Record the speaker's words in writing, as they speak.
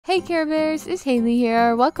Hey Care Bears, it's Haley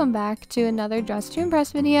here. Welcome back to another Dress to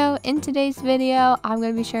Impress video. In today's video, I'm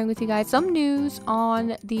going to be sharing with you guys some news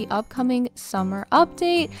on the upcoming summer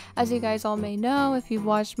update. As you guys all may know, if you've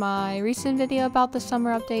watched my recent video about the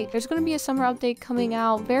summer update, there's going to be a summer update coming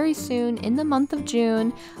out very soon in the month of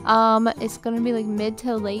June. It's going to be like mid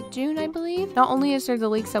to late June, I believe. Not only is there the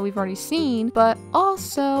leaks that we've already seen, but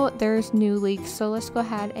also there's new leaks. So let's go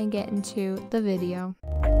ahead and get into the video.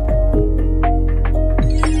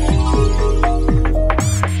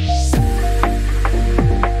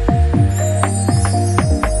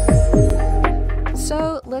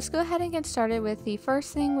 So let's go ahead and get started with the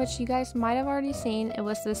first thing, which you guys might have already seen. It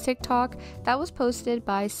was this TikTok that was posted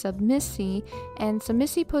by 𝘼𝙗𝙤𝙪𝙩, and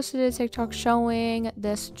𝘼𝙗𝙗𝙪𝙩 posted a TikTok showing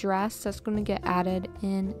this dress that's going to get added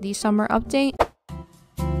in the summer update.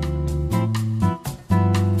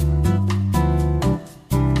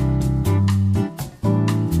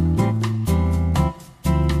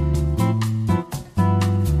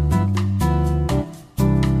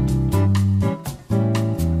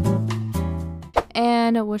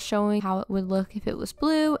 And it was showing how it would look if it was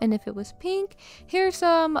blue and if it was pink. Here's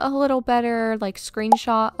a little better like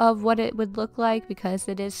screenshot of what it would look like because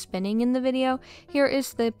it is spinning in the video. Here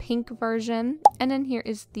is the pink version and then here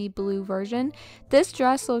is the blue version. This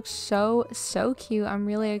dress looks so cute. I'm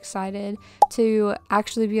really excited to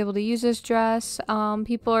actually be able to use this dress.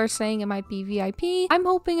 People are saying it might be VIP. I'm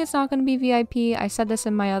hoping it's not going to be VIP. I said this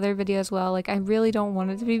in my other video as well. Like, I really don't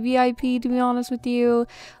want it to be VIP, to be honest with you,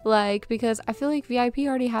 like, because I feel like VIP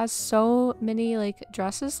already has so many like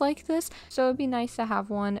dresses like this, so it'd be nice to have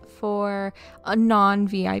one for a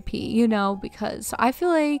non-VIP, you know, because I feel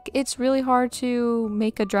like it's really hard to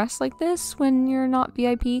make a dress like this when you're not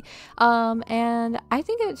VIP. And I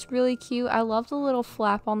think it's really cute. I love the little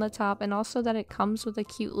flap on the top, and also that it comes with a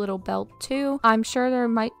cute little belt too. I'm sure there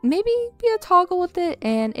might maybe be a toggle with it,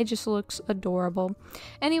 and it just looks adorable.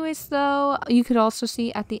 Anyways, though, you could also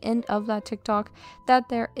see at the end of that TikTok that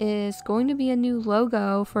there is going to be a new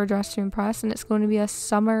logo for Dress to Impress, and it's going to be a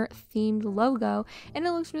summer themed logo, and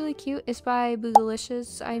it looks really cute. It's by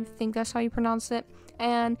𝘾𝙧𝙚𝙪𝙩, I think that's how you pronounce it,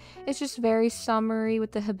 and it's just very summery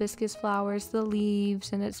with the hibiscus flowers, the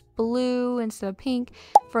leaves, and it's blue instead of pink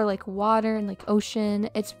for like water and like ocean.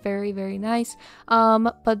 It's very nice.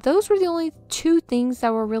 But those were the only two things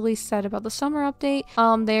that were really said about the summer update.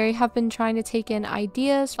 They have been trying to take in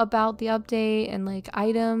ideas about the update and like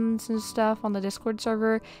items and stuff on the Discord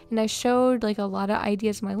server, and I showed like a lot of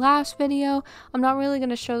ideas in my last video. I'm not really going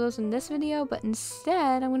to show those in this video, but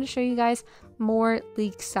instead I'm going to show you guys more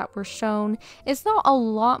leaks that were shown. It's not a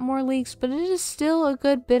lot more leaks, but it is still a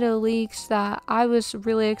good bit of leaks that I was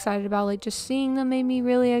really excited about. Like, just seeing them made me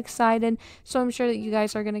really excited, so I'm sure that you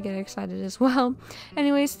guys are gonna get excited as well.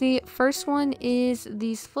 Anyways, the first one is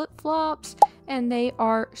these flip-flops, and they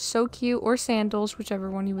are so cute, or sandals,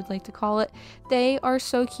 whichever one you would like to call it. They are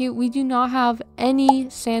so cute. We do not have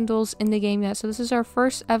any sandals in the game yet, so this is our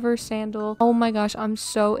first ever sandal. Oh my gosh, I'm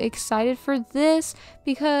so excited for this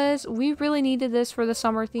because we really needed this for the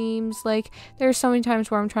summer themes. Like, there's so many times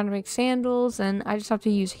where I'm trying to make sandals and I just have to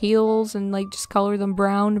use heels and like just color them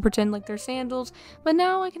brown to pretend like they're sandals, but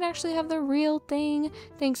now I can actually have the real thing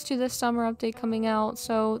thanks to the summer update coming out.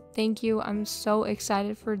 So thank you. I'm so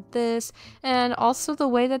excited for this. And also the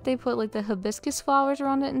way that they put like the hibiscus flowers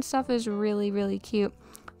around it and stuff is really cute.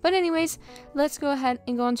 But anyways, let's go ahead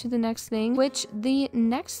and go on to the next thing, which the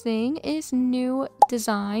next thing is new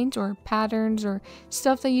designs or patterns or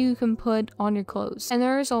stuff that you can put on your clothes. And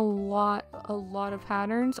there is a lot of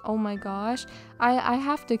patterns. Oh my gosh, I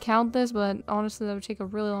have to count this, but honestly that would take a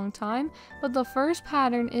really long time. But the first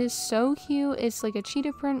pattern is so cute. It's like a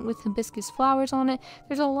cheetah print with hibiscus flowers on it.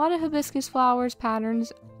 There's a lot of hibiscus flowers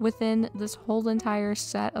patterns within this whole entire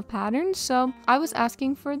set of patterns, so I was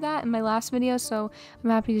asking for that in my last video, so I'm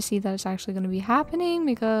happy to see that it's actually going to be happening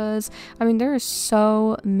because I mean there are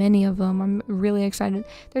so many of them. I'm really excited.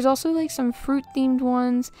 There's also like some fruit themed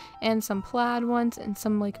ones and some plaid ones and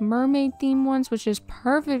some like mermaid themed ones, which is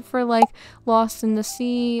perfect for like Lost in the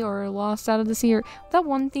Sea or Lost Out of the Sea, or that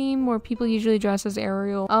one theme where people usually dress as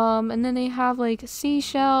Ariel. And then they have like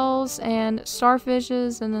seashells and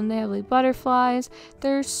starfishes, and then they have like butterflies.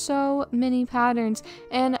 There's so many patterns,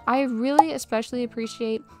 and I really especially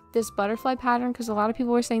appreciate this butterfly pattern, because a lot of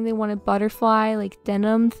people were saying they wanted butterfly like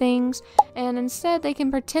denim things, and instead they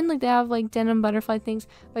can pretend like they have like denim butterfly things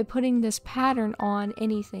by putting this pattern on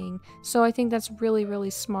anything. So I think that's really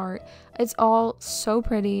smart. It's all so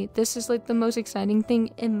pretty. This is like the most exciting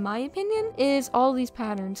thing in my opinion, is all these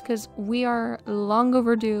patterns, because we are long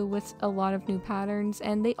overdue with a lot of new patterns,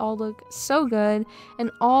 and they all look so good,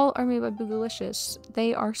 and all are made by 𝘼𝙗𝙤𝙤𝙪.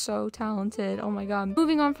 They are so talented. Oh my god.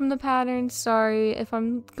 Moving on from the patterns, sorry if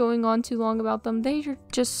I'm going on too long about them. They are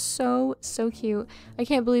just so cute. I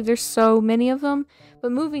can't believe there's so many of them.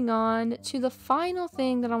 But moving on to the final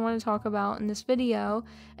thing that I want to talk about in this video,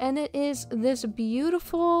 and it is this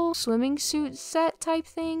beautiful swimming suit set type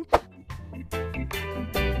thing.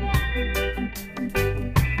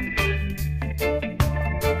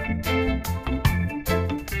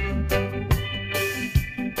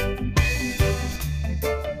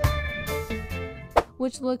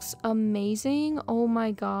 Which looks amazing. Oh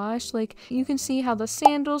my gosh, like you can see how the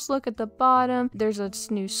sandals look at the bottom. There's a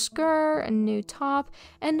new skirt, a new top,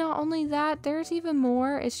 and not only that, there's even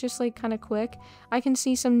more. It's just like kind of quick. I can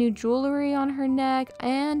see some new jewelry on her neck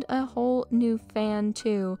and a whole new fan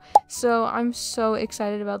too. So I'm so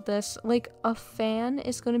excited about this. Like a fan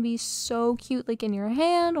is going to be so cute, like in your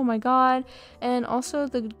hand. Oh my god. And also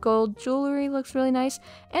the gold jewelry looks really nice,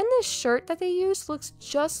 and this shirt that they used looks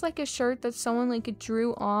just like a shirt that someone like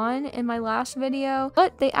drew on in my last video,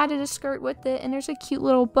 but they added a skirt with it, and there's a cute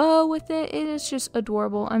little bow with it. It is just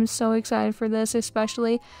adorable. I'm so excited for this,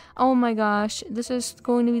 especially. Oh my gosh, this is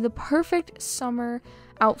going to be the perfect summer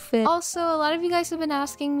outfit. Also, a lot of you guys have been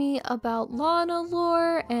asking me about Lana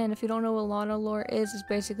lore, and if you don't know what Lana lore is, it's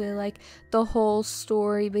basically like the whole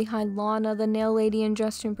story behind Lana, the nail lady in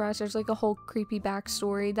Dress to Impress. There's like a whole creepy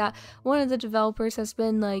backstory that one of the developers has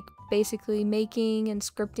been like basically making and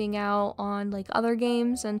scripting out on like other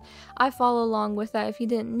games, and I follow along with that if you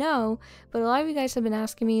didn't know. But a lot of you guys have been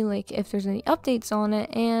asking me like if there's any updates on it,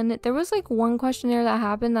 and there was like one questionnaire that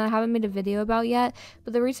happened that I haven't made a video about yet.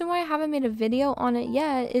 But the reason why I haven't made a video on it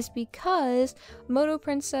yet is because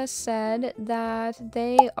𝘼𝙗𝙤𝙪𝙩 said that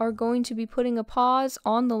they are going to be putting a pause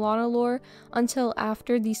on the Lana lore until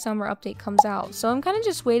after the summer update comes out. So I'm kind of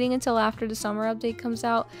just waiting until after the summer update comes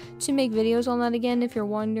out to make videos on that again, if you're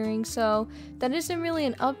wondering. So that isn't really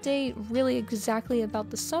an update really exactly about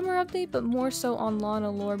the summer update, but more so on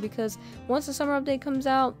Lana lore, because once the summer update comes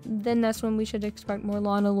out, then that's when we should expect more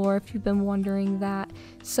Lana lore, if you've been wondering that.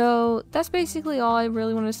 So that's basically all I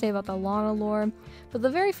really want to say about the Lana lore. But the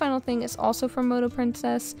very final thing is also from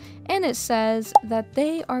𝘼𝙗𝙤𝙪, and it says that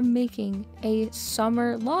they are making a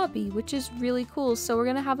summer lobby, which is really cool. So we're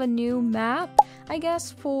gonna have a new map, I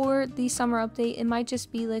guess, for the summer update. It might just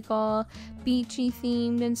be like all beachy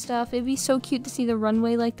themed and stuff. It'd be so cute to see the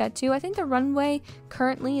runway like that too. I think the runway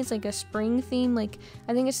currently is like a spring theme, like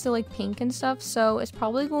I think it's still like pink and stuff, so it's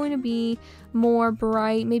probably going to be more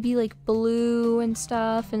bright, maybe like blue and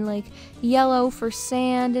stuff, and like yellow for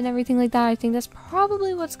sand and everything like that. I think that's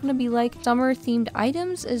probably what's going to be like. Summer themed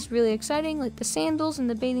items is really exciting, like the sandals and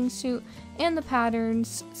the bathing suit and the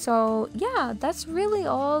patterns. So yeah, that's really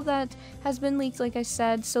all that has been leaked, like I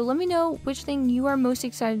said. So let me know which thing you are most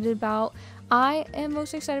excited about. I am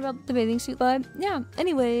most excited about the bathing suit, but yeah,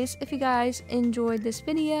 anyways, if you guys enjoyed this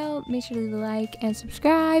video, make sure to leave a like and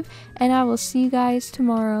subscribe, and I will see you guys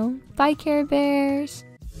tomorrow. Bye, Care Bears!